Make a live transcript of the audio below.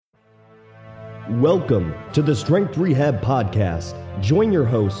Welcome to the Strength Rehab Podcast. Join your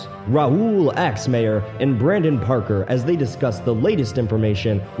hosts, Raul Axmayer and Brandon Parker, as they discuss the latest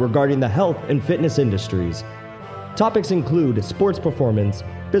information regarding the health and fitness industries. Topics include sports performance,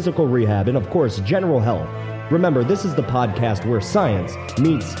 physical rehab, and of course, general health. Remember, this is the podcast where science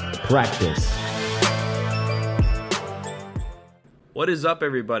meets practice. What is up,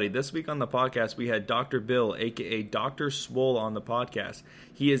 everybody? This week on the podcast, we had Dr. Bill, aka Dr. Swole, on the podcast.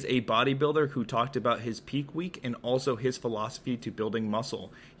 He is a bodybuilder who talked about his peak week and also his philosophy to building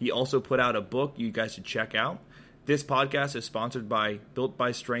muscle. He also put out a book you guys should check out. This podcast is sponsored by Built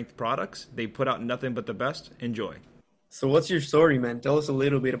by Strength Products. They put out nothing but the best. Enjoy. So what's your story, man? Tell us a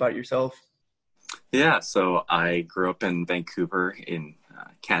little bit about yourself. Yeah, so I grew up in Vancouver in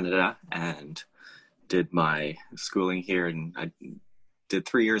Canada and did my schooling here, and I did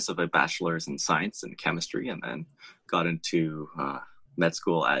 3 years of a bachelor's in science and chemistry, and then got into med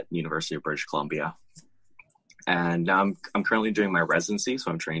school at University of British Columbia. And now I'm currently doing my residency, so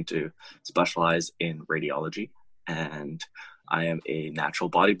I'm trained to specialize in radiology, and I am a natural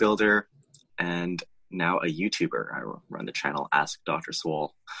bodybuilder and now a YouTuber. I run the channel Ask Dr.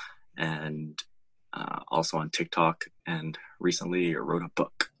 Swole, and also on TikTok, and recently wrote a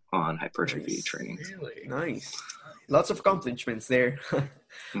book on hypertrophy training. Really? Nice. Lots of accomplishments there.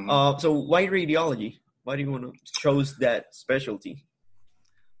 Mm-hmm. So why radiology? Why do you want to choose that specialty?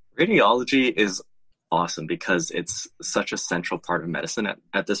 Radiology is awesome because it's such a central part of medicine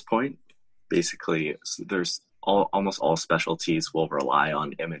at this point. Basically, there's almost all specialties will rely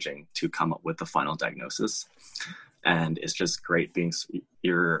on imaging to come up with the final diagnosis. And it's just great being,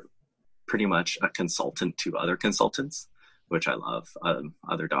 you're pretty much a consultant to other consultants, which I love.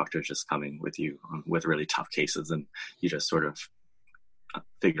 Other doctors just coming with you with really tough cases, and you just sort of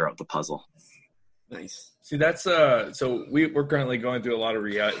figure out the puzzle. Nice. See, that's so we're currently going through a lot of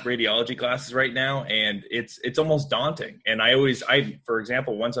radiology classes right now, and it's almost daunting. And for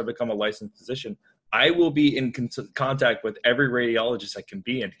example, once I become a licensed physician, I will be in contact with every radiologist I can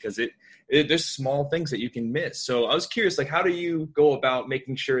be in, because there's small things that you can miss. So I was curious, like, how do you go about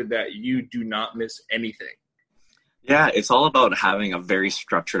making sure that you do not miss anything? Yeah, it's all about having a very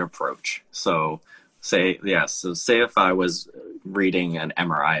structured approach. So say if I was reading an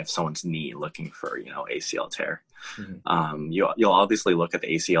MRI of someone's knee looking for, ACL tear, you'll obviously look at the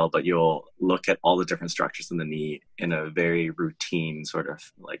ACL, but you'll look at all the different structures in the knee in a very routine sort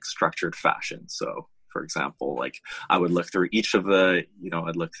of like structured fashion. So for example, like I would look through each of the,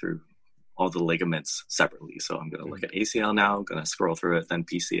 I'd look through all the ligaments separately. So I'm going to look at ACL now, I'm going to scroll through it, then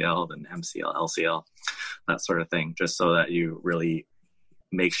PCL, then MCL, LCL, that sort of thing, just so that you really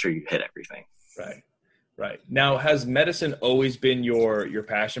make sure you hit everything. Right. Now, has medicine always been your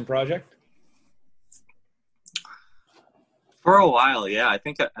passion project? For a while, yeah. I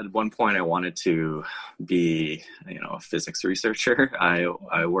think at one point I wanted to be, a physics researcher.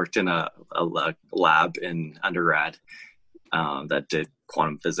 I worked in a lab in undergrad that did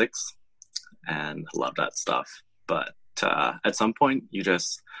quantum physics, and loved that stuff. But at some point, I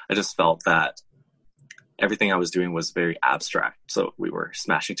just felt that everything I was doing was very abstract. So we were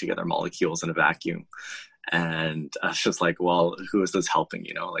smashing together molecules in a vacuum. And I was just like, well, who is this helping?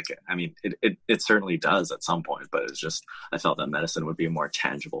 It certainly does at some point, but it's just, I felt that medicine would be a more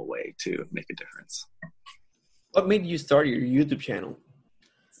tangible way to make a difference. What made you start your YouTube channel?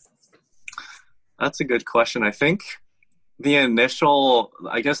 That's a good question. I think the initial,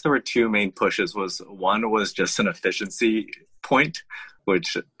 I guess there were two main pushes. One was just an efficiency point,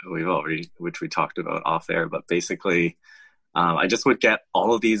 which we talked about off air, but basically I just would get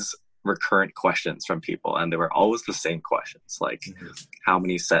all of these recurrent questions from people, and they were always the same questions, like how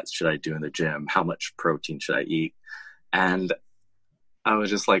many sets should I do in the gym, how much protein should I eat? And I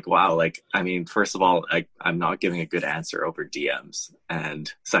was just like, wow, first of all, I'm not giving a good answer over DMs,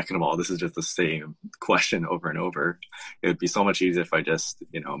 and second of all, this is just the same question over and over. It would be so much easier if I just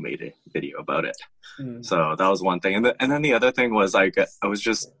made a video about it. So that was one thing. And then the other thing was I was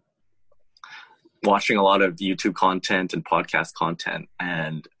just watching a lot of YouTube content and podcast content,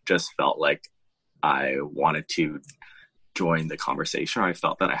 and just felt like I wanted to join the conversation, or I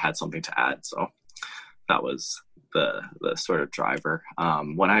felt that I had something to add. So that was the sort of driver.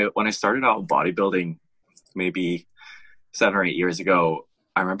 When I started out bodybuilding maybe 7 or 8 years ago,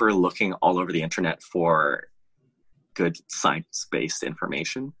 I remember looking all over the internet for good science-based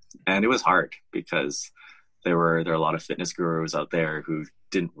information, and it was hard because there are a lot of fitness gurus out there who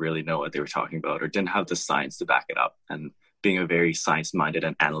didn't really know what they were talking about, or didn't have the science to back it up. And being a very science-minded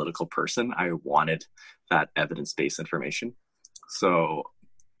and analytical person, I wanted that evidence-based information. So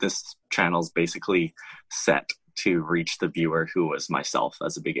this channel is basically set to reach the viewer who was myself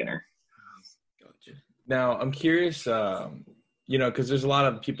as a beginner. Now, I'm curious, because there's a lot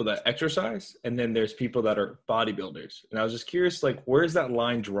of people that exercise, and then there's people that are bodybuilders. And I was just curious, like, where's that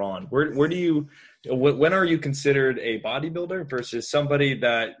line drawn? Where do you, when are you considered a bodybuilder versus somebody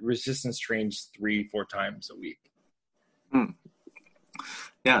that resistance trains 3-4 times a week?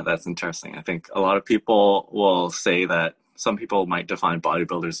 Yeah, that's interesting. I think a lot of people will say that some people might define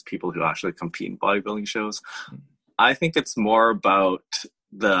bodybuilders as people who actually compete in bodybuilding shows. I think it's more about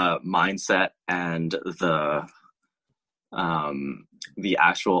the mindset and the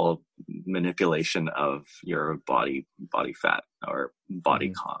actual manipulation of your body fat or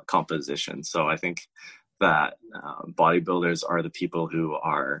body composition. So I think that bodybuilders are the people who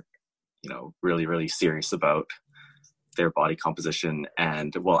are, really, really serious about their body composition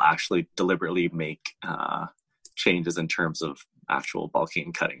and will actually deliberately make changes in terms of actual bulking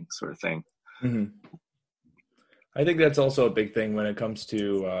and cutting sort of thing. Mm-hmm. I think that's also a big thing when it comes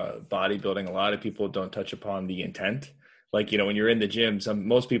to bodybuilding. A lot of people don't touch upon the intent. Like, when you're in the gym,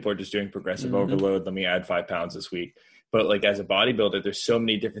 most people are just doing progressive overload. Let me add 5 pounds this week. But like as a bodybuilder, there's so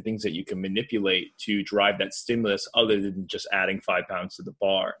many different things that you can manipulate to drive that stimulus other than just adding 5 pounds to the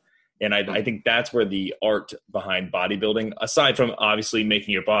bar. And I think that's where the art behind bodybuilding, aside from obviously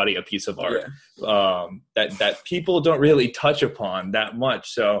making your body a piece of art, that people don't really touch upon that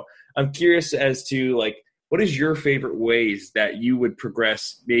much. So I'm curious as to like, what is your favorite ways that you would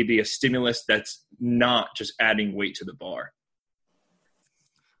progress maybe a stimulus that's not just adding weight to the bar?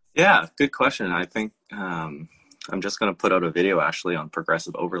 Yeah, good question. I think I'm just going to put out a video actually on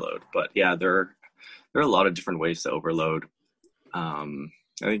progressive overload. But yeah, there are a lot of different ways to overload. I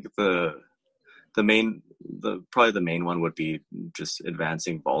think probably the main one would be just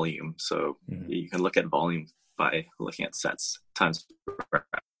advancing volume. So you can look at volume by looking at sets times reps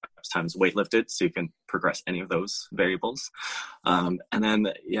times weight lifted, so you can progress any of those variables. And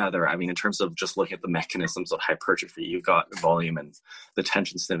then in terms of just looking at the mechanisms of hypertrophy, you've got volume and the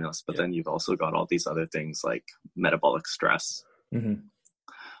tension stimulus, but then you've also got all these other things like metabolic stress.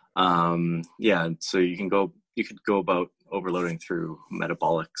 So you could go about overloading through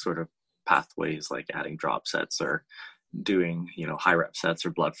metabolic sort of pathways, like adding drop sets or doing, high rep sets or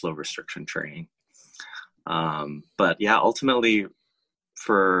blood flow restriction training. But yeah, ultimately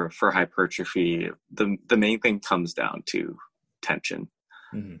for hypertrophy, the main thing comes down to tension.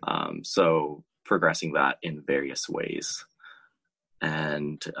 So progressing that in various ways.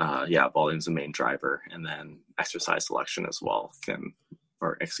 And volume's the main driver, and then exercise selection as well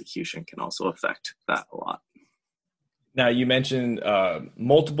or execution can also affect that a lot. Now, you mentioned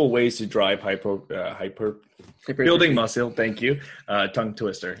multiple ways to drive building muscle. Thank you. Tongue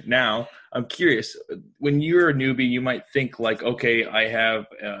twister. Now, I'm curious, when you're a newbie, you might think like, okay, I have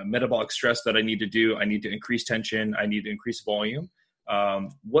metabolic stress that I need to do. I need to increase tension. I need to increase volume.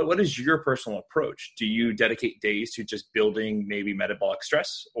 What is your personal approach? Do you dedicate days to just building maybe metabolic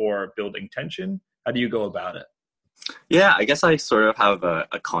stress or building tension? How do you go about it? Yeah, I guess I sort of have a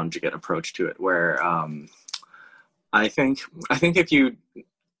conjugate approach to it where I think if you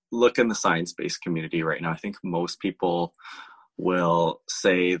look in the science-based community right now, I think most people will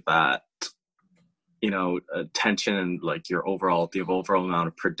say that, tension and like the overall amount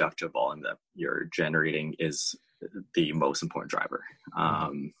of productive volume that you're generating is the most important driver.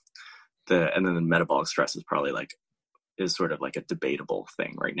 And then the metabolic stress is probably is sort of like a debatable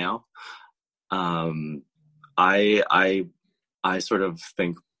thing right now. I sort of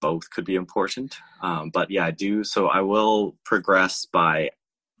think both could be important. But yeah, I do. So I will progress by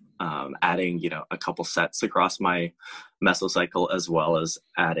adding, a couple sets across my mesocycle, as well as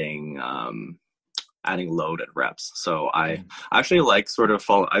adding load at reps. So I actually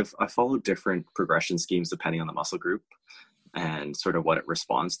I follow different progression schemes depending on the muscle group and sort of what it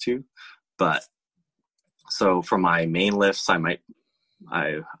responds to. But so for my main lifts, I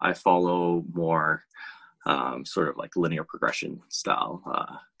follow more sort of like linear progression style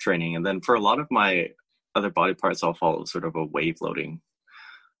training. And then for a lot of my other body parts, I'll follow sort of a wave loading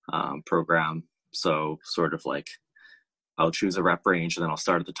program. So sort of like I'll choose a rep range, and then I'll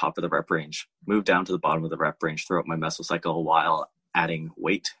start at the top of the rep range, move down to the bottom of the rep range throughout my mesocycle while adding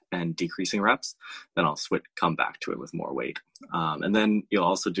weight and decreasing reps. Then I'll come back to it with more weight. And then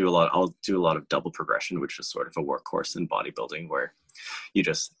I'll do a lot of double progression, which is sort of a workhorse in bodybuilding, where you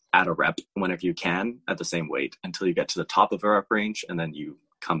just add a rep whenever you can at the same weight until you get to the top of a rep range, and then you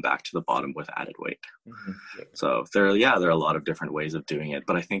come back to the bottom with added weight. So there are a lot of different ways of doing it.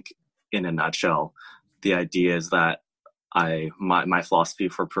 But I think in a nutshell, the idea is that my philosophy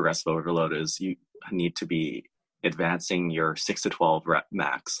for progressive overload is you need to be advancing your 6 to 12 rep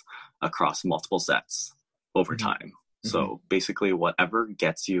max across multiple sets over time. So basically whatever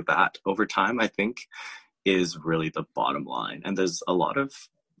gets you that over time, I think, is really the bottom line. And there's a lot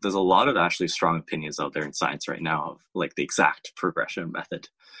of actually strong opinions out there in science right now of like the exact progression method.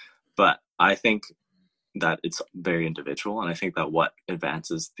 But I think that it's very individual. And I think that what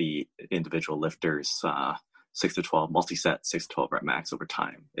advances the individual lifters, 6 to 12 multi-set, 6 to 12 rep max over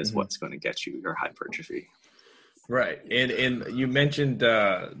time is what's going to get you your hypertrophy. Right. And you mentioned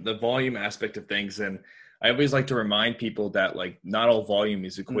the volume aspect of things. And I always like to remind people that like not all volume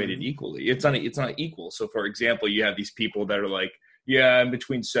is equated equally. It's not equal. So for example, you have these people that are like, yeah, in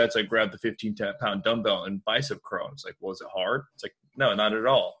between sets, I grabbed the 15-pound dumbbell and bicep curl. It's like, well, is it hard? It's like, no, not at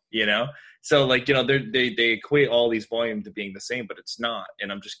all, you know? So like, you know, they equate all these volume to being the same, but it's not.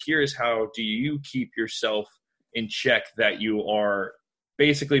 And I'm just curious, how do you keep yourself in check that you are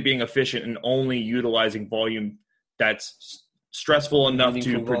basically being efficient and only utilizing volume that's stressful enough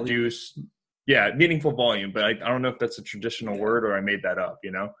to produce meaningful volume? But I don't know if that's a traditional word or I made that up,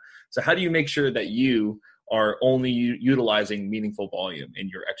 you know? So how do you make sure that you are only utilizing meaningful volume in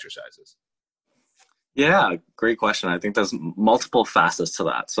your exercises? Yeah, great question. I think there's multiple facets to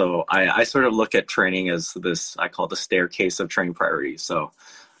that. So I sort of look at training as this, I call it the staircase of training priorities. So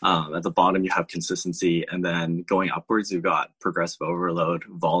at the bottom, you have consistency, and then going upwards, you've got progressive overload,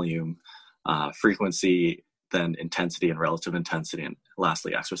 volume, frequency, then intensity and relative intensity, and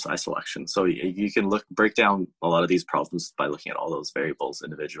lastly, exercise selection. So you can break down a lot of these problems by looking at all those variables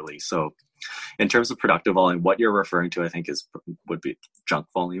individually. So in terms of productive volume, what you're referring to, I think, would be junk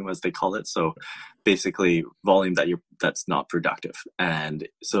volume, as they call it. So basically volume that's not productive. And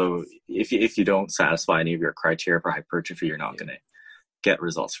so if you don't satisfy any of your criteria for hypertrophy, you're not going to get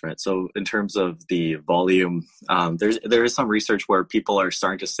results from it. So in terms of the volume, there is some research where people are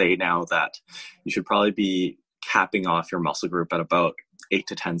starting to say now that you should probably be capping off your muscle group at about 8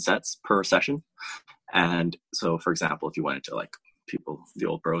 to 10 sets per session. And so, for example, if you went into like the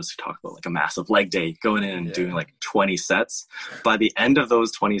old bros who talk about like a massive leg day, going in and doing like 20 sets, by the end of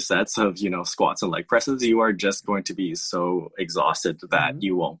those 20 sets of, you know, squats and leg presses, you are just going to be so exhausted that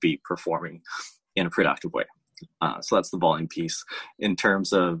you won't be performing in a productive way. So that's the volume piece. In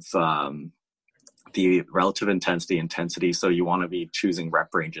terms of the relative intensity, so you want to be choosing rep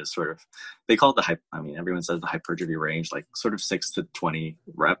ranges, sort of, they call it everyone says the hypertrophy range, like sort of 6 to 20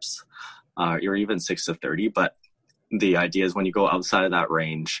 reps, or even 6 to 30. But the idea is when you go outside of that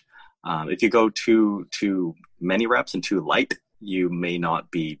range, if you go too many reps and too light, you may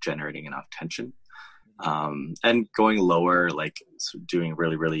not be generating enough tension. And going lower, like doing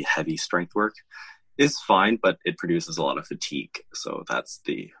really, really heavy strength work, is fine, but it produces a lot of fatigue. So that's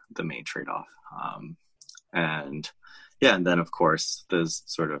the main trade-off. And then of course there's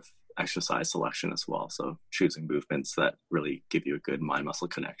sort of exercise selection as well. So choosing movements that really give you a good mind-muscle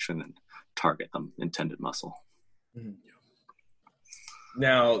connection and target the intended muscle.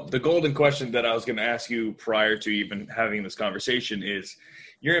 Now, the golden question that I was going to ask you prior to even having this conversation is,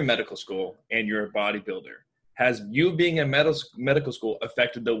 you're in medical school and you're a bodybuilder. Has you being in medical school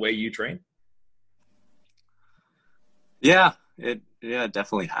affected the way you train? Yeah, it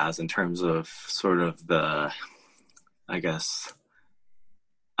definitely has, in terms of sort of the, I guess,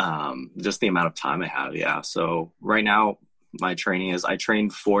 just the amount of time I have. Yeah. So right now my training is, I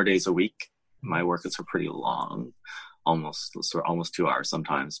train 4 days a week. My workouts are pretty long, almost 2 hours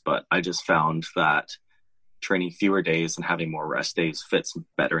sometimes, but I just found that training fewer days and having more rest days fits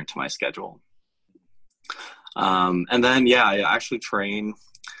better into my schedule. And then, I actually train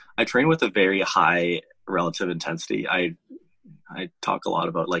with a very high relative intensity. I talk a lot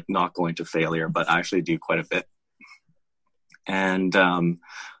about like not going to failure, but I actually do quite a bit. And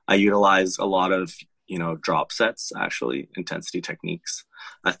I utilize a lot of, drop sets, actually, intensity techniques.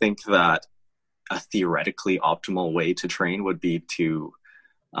 I think that a theoretically optimal way to train would be to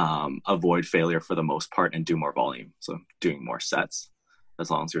avoid failure for the most part and do more volume. So doing more sets, as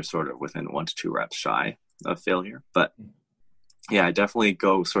long as you're sort of within 1 to 2 reps shy of failure. But I definitely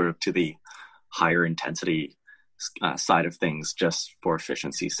go sort of to the higher intensity side of things just for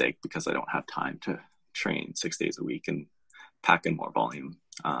efficiency's sake, because I don't have time to train 6 days a week and pack in more volume.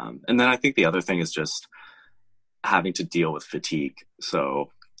 And then I think the other thing is just having to deal with fatigue.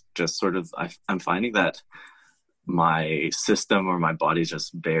 So just sort of, I'm finding that my system or my body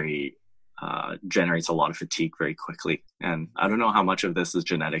just very generates a lot of fatigue very quickly. And I don't know how much of this is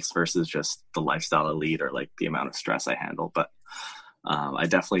genetics versus just the lifestyle I lead or like the amount of stress I handle, but I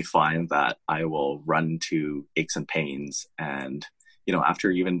definitely find that I will run to aches and pains, and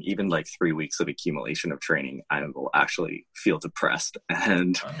after even like 3 weeks of accumulation of training, I will actually feel depressed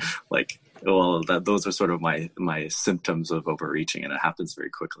and those are sort of my symptoms of overreaching, and it happens very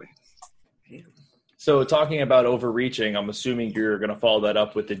quickly. So talking about overreaching, I'm assuming you're going to follow that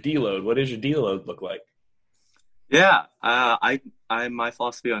up with the deload. What does your deload look like? Yeah, my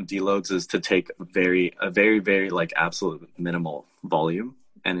philosophy on deloads is to take a very, very like absolute minimal volume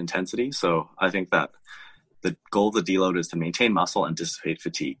and intensity. So I think that the goal of the deload is to maintain muscle and dissipate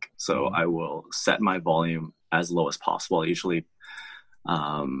fatigue. So I will set my volume as low as possible. Usually,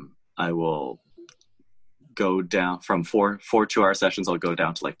 I will go down from four 2-hour sessions. I'll go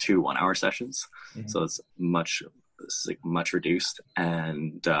down to like 2 1-hour sessions. So it's much reduced,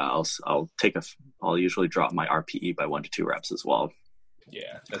 and I'll usually drop my RPE by 1 to 2 reps as well.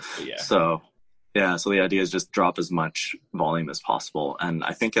 So the idea is just drop as much volume as possible, and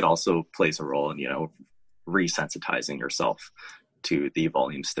I think it also plays a role in resensitizing yourself to the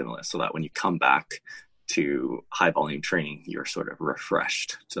volume stimulus, so that when you come back to high volume training, you're sort of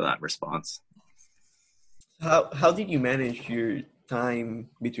refreshed to that response. How did you manage your time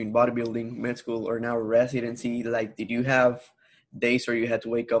between bodybuilding, med school, or now residency? Like, did you have days where you had to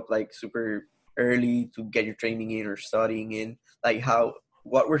wake up like super early to get your training in or studying in? Like,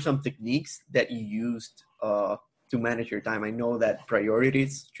 what were some techniques that you used to manage your time? I know that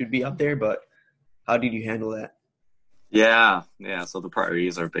priorities should be up there, but how did you handle that? Yeah. So the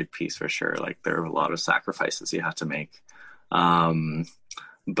priorities are a big piece for sure. Like, there are a lot of sacrifices you have to make.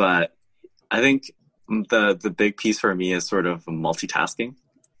 But I think the big piece for me is sort of multitasking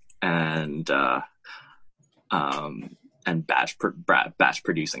and batch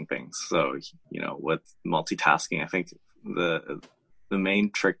producing things. So, with multitasking, I think the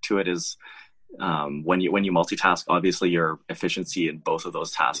main trick to it is when you multitask, obviously your efficiency in both of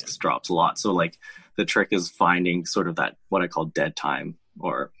those tasks drops a lot. So like the trick is finding sort of that, what I call dead time,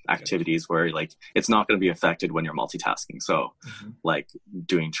 or activities where like it's not going to be affected when you're multitasking. So like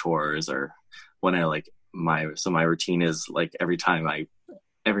doing chores, or when I like my routine is like every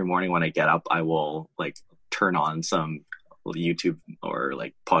morning when I get up, I will like turn on some YouTube or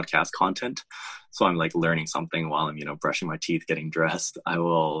like podcast content. So I'm like learning something while I'm, brushing my teeth, getting dressed. I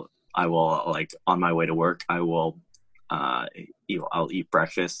will like on my way to work, I'll eat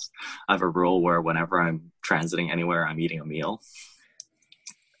breakfast. I have a rule where whenever I'm transiting anywhere, I'm eating a meal.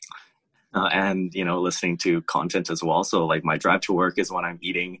 And listening to content as well. So like my drive to work is when I'm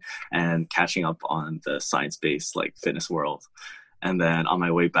eating and catching up on the science-based like fitness world. And then on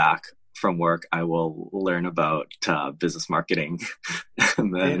my way back from work, I will learn about business marketing.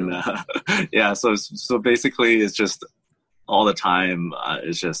 And then so basically it's just all the time.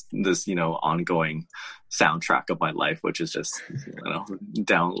 It's just this ongoing soundtrack of my life, which is just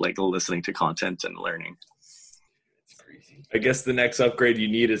down like listening to content and learning. I guess the next upgrade you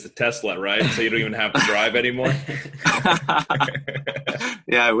need is a Tesla, right? So you don't even have to drive anymore.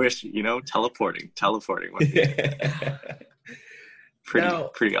 Yeah, I wish, teleporting would be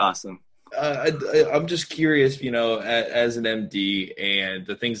pretty awesome. I'm just curious, as an MD, and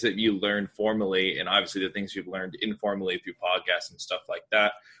the things that you learned formally, and obviously the things you've learned informally through podcasts and stuff like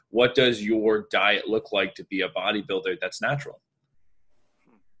that. What does your diet look like to be a bodybuilder that's natural?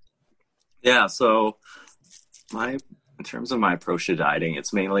 Yeah, so in terms of my approach to dieting,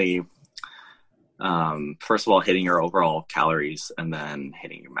 it's mainly, first of all, hitting your overall calories, and then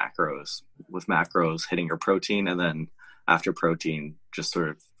hitting your macros. With macros, hitting your protein, and then after protein, just sort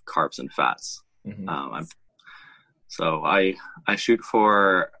of carbs and fats. So I shoot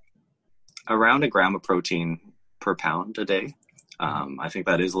for around 1 gram of protein per pound a day. I think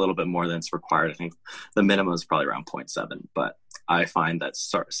that is a little bit more than it's required. I think the minimum is probably around 0.7, but I find that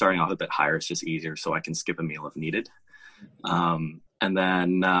starting off a bit higher is just easier, so I can skip a meal if needed. And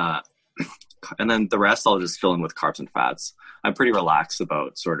then the rest I'll just fill in with carbs and fats. I'm pretty relaxed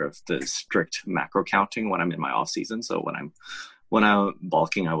about sort of the strict macro counting when I'm in my off season. So when I'm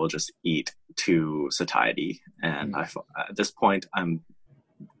bulking, I will just eat to satiety. And at this point, I'm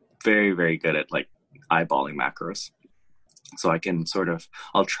very, very good at like eyeballing macros. So I can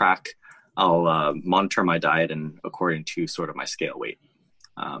I'll monitor my diet and according to sort of my scale weight.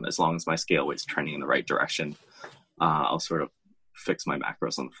 As long as my scale weight's trending in the right direction, I'll sort of fix my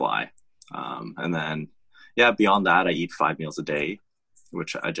macros on the fly. And then, beyond that, I eat 5 meals a day,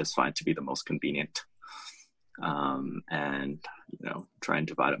 which I just find to be the most convenient. And, try and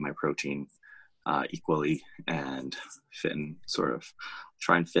divide up my protein equally and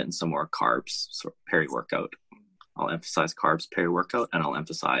try and fit in some more carbs peri-workout. I'll emphasize carbs peri-workout, and I'll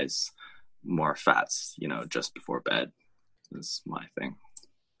emphasize more fats, just before bed is my thing.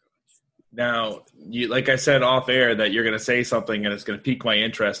 Now, like I said off air, that you're going to say something and it's going to pique my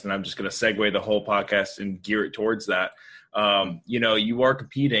interest, and I'm just going to segue the whole podcast and gear it towards that. you are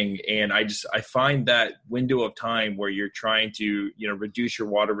competing, and I find that window of time where you're trying to, reduce your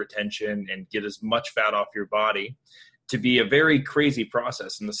water retention and get as much fat off your body to be a very crazy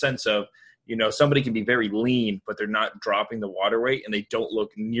process, in the sense of, somebody can be very lean, but they're not dropping the water weight, and they don't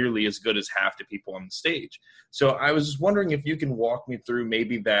look nearly as good as half the people on the stage. So I was just wondering if you can walk me through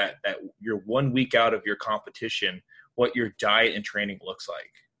maybe that you're 1 week out of your competition, what your diet and training looks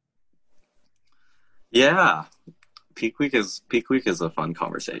like. Yeah. Peak week is a fun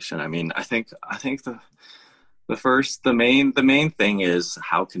conversation. I mean, I think the main thing is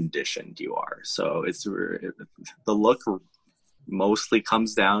how conditioned you are. So the look mostly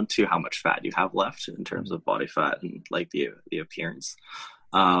comes down to how much fat you have left in terms of body fat and like the appearance.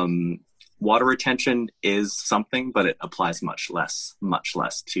 Water retention is something, but it applies much less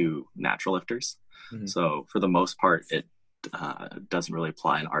to natural lifters. Mm-hmm. So for the most part, it doesn't really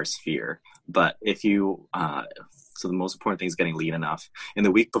apply in our sphere. But if you, so the most important thing is getting lean enough. In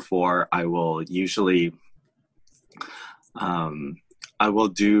the week before, I will usually, I will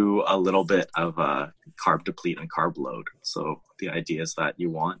do a little bit of a carb deplete and carb load. So the idea is that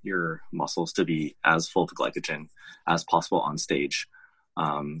you want your muscles to be as full of glycogen as possible on stage,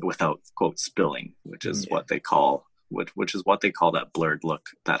 without, quote, spilling, which is what they call that blurred look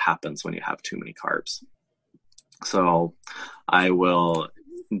that happens when you have too many carbs. So I'll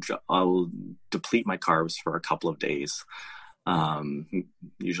deplete my carbs for a couple of days,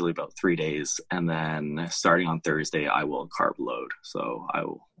 usually about 3 days, and then starting on Thursday I will carb load. So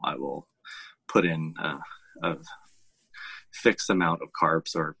I will put in a fixed amount of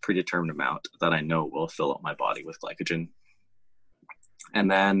carbs, or predetermined amount that I know will fill up my body with glycogen. And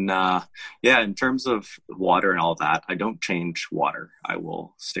then in terms of water and all that, I don't change water. I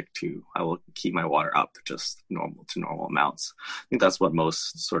will keep my water up just normal amounts. I think that's what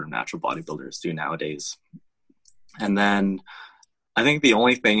most sort of natural bodybuilders do nowadays. And then I think the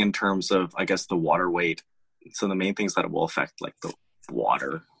only thing in terms of, I guess, the water weight, so the main things that it will affect, like the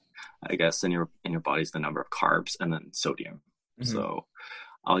water, I guess, in your body, is the number of carbs and then sodium. Mm-hmm. So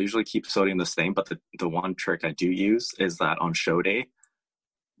I'll usually keep sodium the same, but the one trick I do use is that on show day,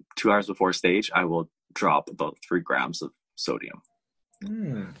 2 hours before stage, I will drop about 3 grams of sodium.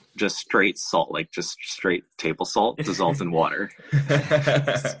 Just straight salt, like just straight table salt dissolved in water.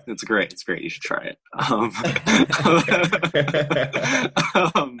 It's great. You should try it.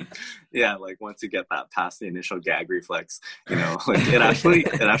 Like once you get that past the initial gag reflex, like it actually,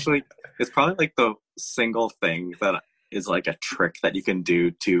 it's probably like the single thing that is like a trick that you can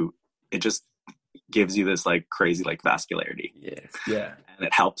do to, it just gives you this like crazy like vascularity. Yeah. And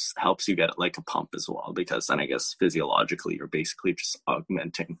it helps you get like a pump as well, because then I guess physiologically you're basically just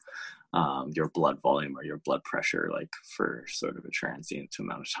augmenting your blood volume or your blood pressure, like for sort of a transient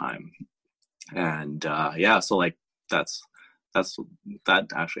amount of time. And so like that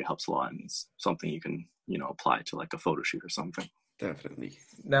actually helps a lot, and it's something you can apply to like a photo shoot or something. Definitely.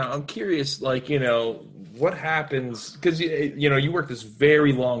 Now I'm curious, like, what happens, because, you work this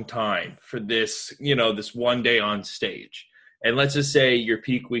very long time for this, this one day on stage. And let's just say your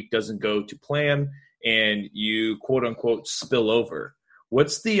peak week doesn't go to plan and you quote unquote spill over.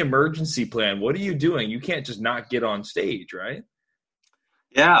 What's the emergency plan? What are you doing? You can't just not get on stage, right?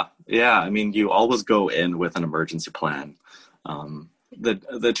 Yeah. I mean, you always go in with an emergency plan.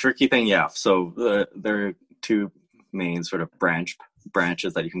 The tricky thing, so there are two main sort of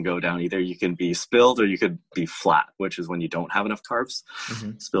branches that you can go down. Either you can be spilled or you could be flat, which is when you don't have enough carbs.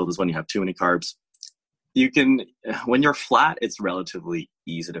 Mm-hmm. Spilled is when you have too many carbs. When you're flat, it's relatively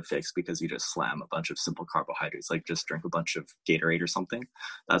easy to fix because you just slam a bunch of simple carbohydrates, like just drink a bunch of Gatorade or something.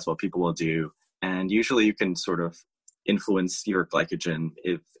 That's what people will do. And usually you can sort of influence your glycogen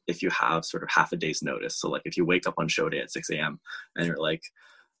if you have sort of half a day's notice. So like if you wake up on show day at 6 a.m. and you're like,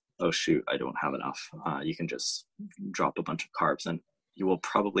 oh shoot, I don't have enough, you can just drop a bunch of carbs and you will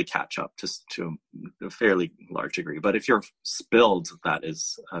probably catch up to a fairly large degree. But if you're spilled, that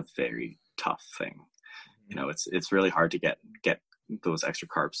is a very tough thing. It's really hard to get those extra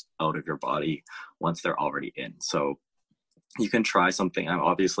carbs out of your body once they're already in. So you can try something.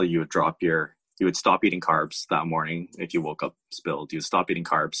 Obviously you would stop eating carbs that morning. If you woke up spilled, you'd stop eating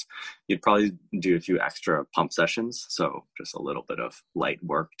carbs. You'd probably do a few extra pump sessions. So just a little bit of light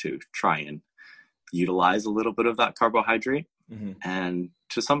work to try and utilize a little bit of that carbohydrate. Mm-hmm. And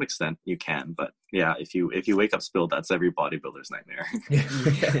to some extent you can, but yeah, if you wake up spilled, that's every bodybuilder's nightmare.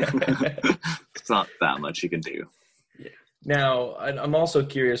 It's not that much you can do. Yeah. Now, I'm also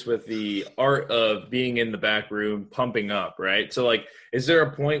curious with the art of being in the back room, pumping up, right? So, like, is there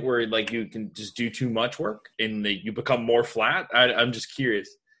a point where, like, you can just do too much work and you become more flat? I'm just curious.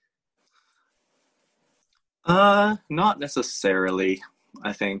 Not necessarily.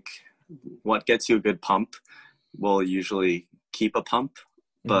 I think what gets you a good pump will usually keep a pump,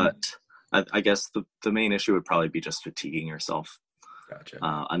 but I guess the main issue would probably be just fatiguing yourself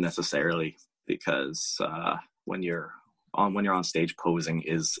unnecessarily, because when you're on stage, posing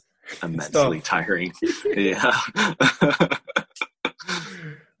is immensely tiring. Yeah.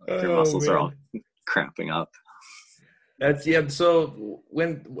 Your muscles are all cramping up. So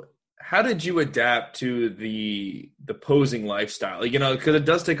how did you adapt to the posing lifestyle? Because it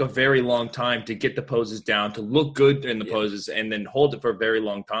does take a very long time to get the poses down, to look good in the poses, and then hold it for a very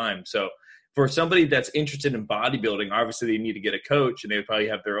long time. So for somebody that's interested in bodybuilding, obviously they need to get a coach, and they would probably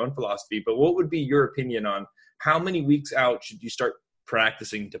have their own philosophy. But what would be your opinion on how many weeks out should you start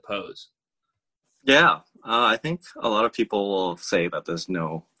practicing to pose? Yeah, I think a lot of people will say that there's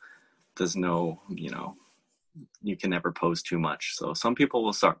no, you can never pose too much. So some people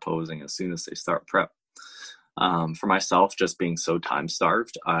will start posing as soon as they start prep. For myself, just being so time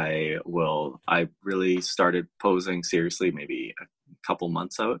starved, I really started posing seriously maybe a couple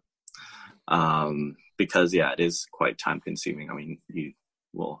months out. Because it is quite time consuming. I mean, you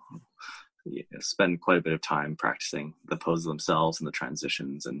will spend quite a bit of time practicing the poses themselves and the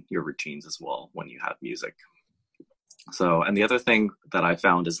transitions and your routines as well when you have music. So, and the other thing that I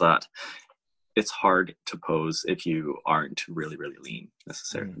found is that it's hard to pose if you aren't really, really lean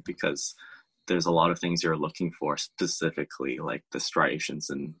necessarily, because there's a lot of things you're looking for, specifically like the striations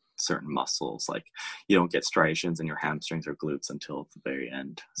in certain muscles. Like you don't get striations in your hamstrings or glutes until the very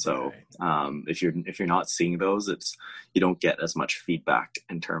end. So if you're not seeing those, you don't get as much feedback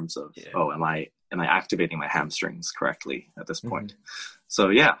in terms of am I activating my hamstrings correctly at this point?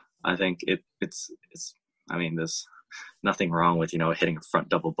 So I think it's I mean, there's nothing wrong with hitting a front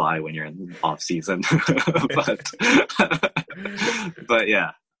double bi when you're in off season, but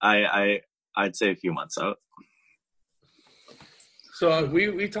yeah, I'd say a few months out. So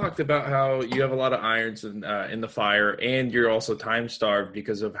we talked about how you have a lot of irons in the fire, and you're also time starved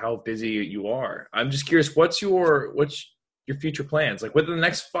because of how busy you are. I'm just curious, what's your future plans? Like within the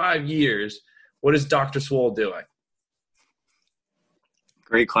next 5 years, what is Dr. Swole doing?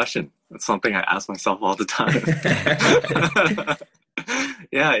 Great question. That's something I ask myself all the time.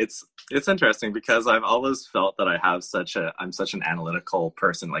 Yeah, it's interesting because I've always felt that I'm such an analytical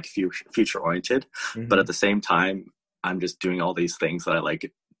person, like future oriented, but at the same time, I'm just doing all these things that I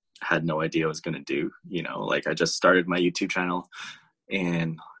had no idea I was going to do. Like I just started my YouTube channel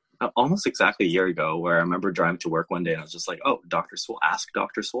and almost exactly a year ago, where I remember driving to work one day and I was just like, oh, Dr. Swole, ask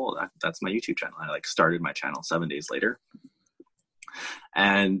Dr. Swole. That's my YouTube channel. I started my channel 7 days later.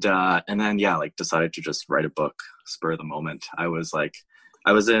 And then, decided to just write a book, spur of the moment. It was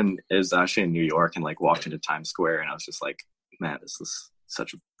actually in New York, and walked into Times Square, and I was just like, man, this is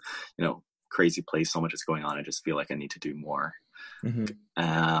such a, crazy place. So much is going on. I just feel like I need to do more. And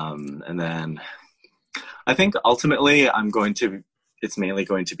then I think ultimately it's mainly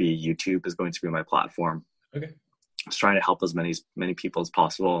going to be YouTube is going to be my platform. Okay. Just trying to help as many people as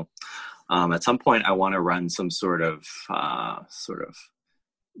possible. At some point I want to run some sort of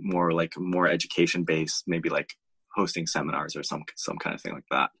more education based, maybe like hosting seminars or some kind of thing like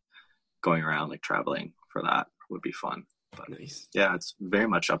that, going around traveling for that would be fun. But nice. Yeah, it's very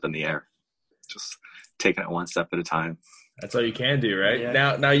much up in the air. Just taking it one step at a time. That's all you can do, right?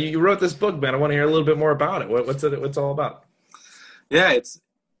 Yeah. Now you wrote this book, man. I want to hear a little bit more about it. What's it all about? Yeah,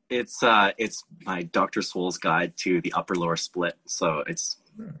 it's my Dr. Swole's guide to the upper lower split. So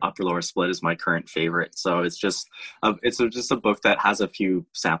upper lower split is my current favorite. So it's just a book that has a few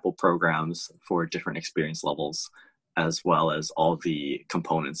sample programs for different experience levels, as well as all the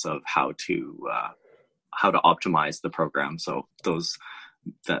components of how to optimize the program. So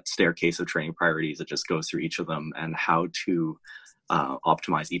that staircase of training priorities, it just goes through each of them and how to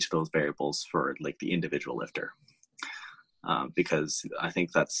optimize each of those variables for the individual lifter. Because I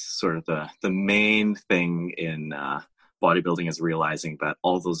think that's sort of the main thing in bodybuilding, is realizing that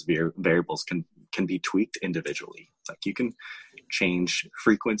all those variables can be tweaked individually. It's you can change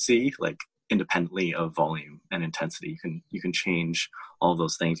frequency independently of volume and intensity. You can change all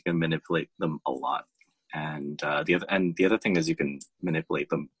those things. You can manipulate them a lot. And the other thing is you can manipulate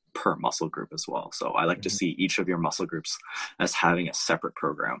them per muscle group as well. So I like to see each of your muscle groups as having a separate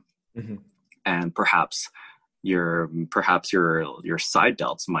program. And perhaps your side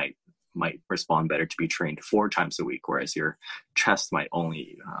delts might respond better to be trained 4 times a week, whereas your chest might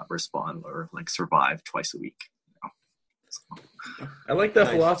only respond or survive twice a week. So. I like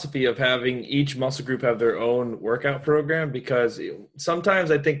that philosophy of having each muscle group have their own workout program, because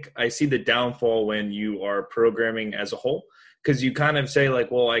sometimes I think I see the downfall when you are programming as a whole. because you kind of say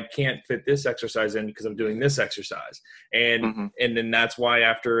like, well, I can't fit this exercise in because I'm doing this exercise. And then that's why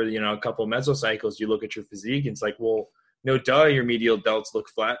after, you know, a couple of mesocycles, you look at your physique and it's like, well, no duh, your medial delts look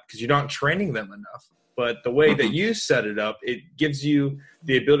flat because you're not training them enough. But the way that you set it up, it gives you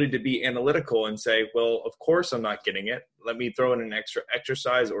the ability to be analytical and say, well, of course I'm not getting it. Let me throw in an extra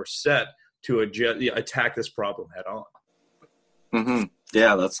exercise or set to attack this problem head on.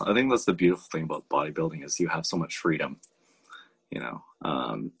 Yeah, I think that's the beautiful thing about bodybuilding is you have so much freedom, you know,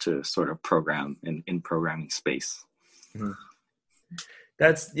 to sort of program in programming space.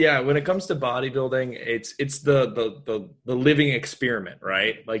 That's when it comes to bodybuilding, it's the living experiment,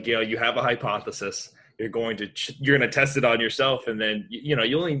 right? Like, you know, you have a hypothesis, you're going to test it on yourself, and then you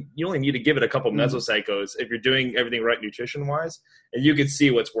only need to give it a couple mesocycles if you're doing everything right nutrition wise, and you can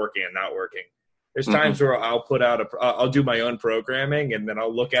see what's working and not working. There's times where I'll put out I'll do my own programming, and then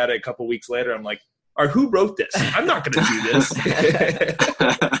I'll look at it a couple weeks later. I'm like, or who wrote this? I'm not going to do this.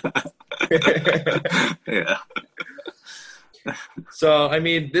 Yeah. So, I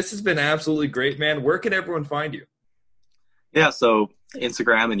mean, this has been absolutely great, man. Where can everyone find you? Yeah, so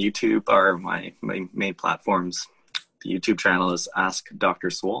Instagram and YouTube are my main platforms. The YouTube channel is Ask Dr.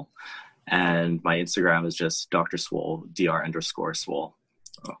 Swole, and my Instagram is just Dr. Swole, Dr_Swole.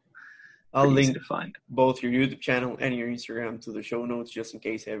 So, I'll link to find both your YouTube channel and your Instagram to the show notes, just in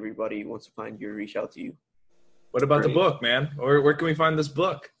case everybody wants to find you or reach out to you. What about the book, man? Or where can we find this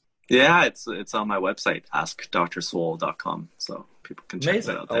book? Yeah, it's on my website, askdrswole.com. So people can check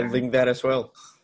that out there. I'll link that as well.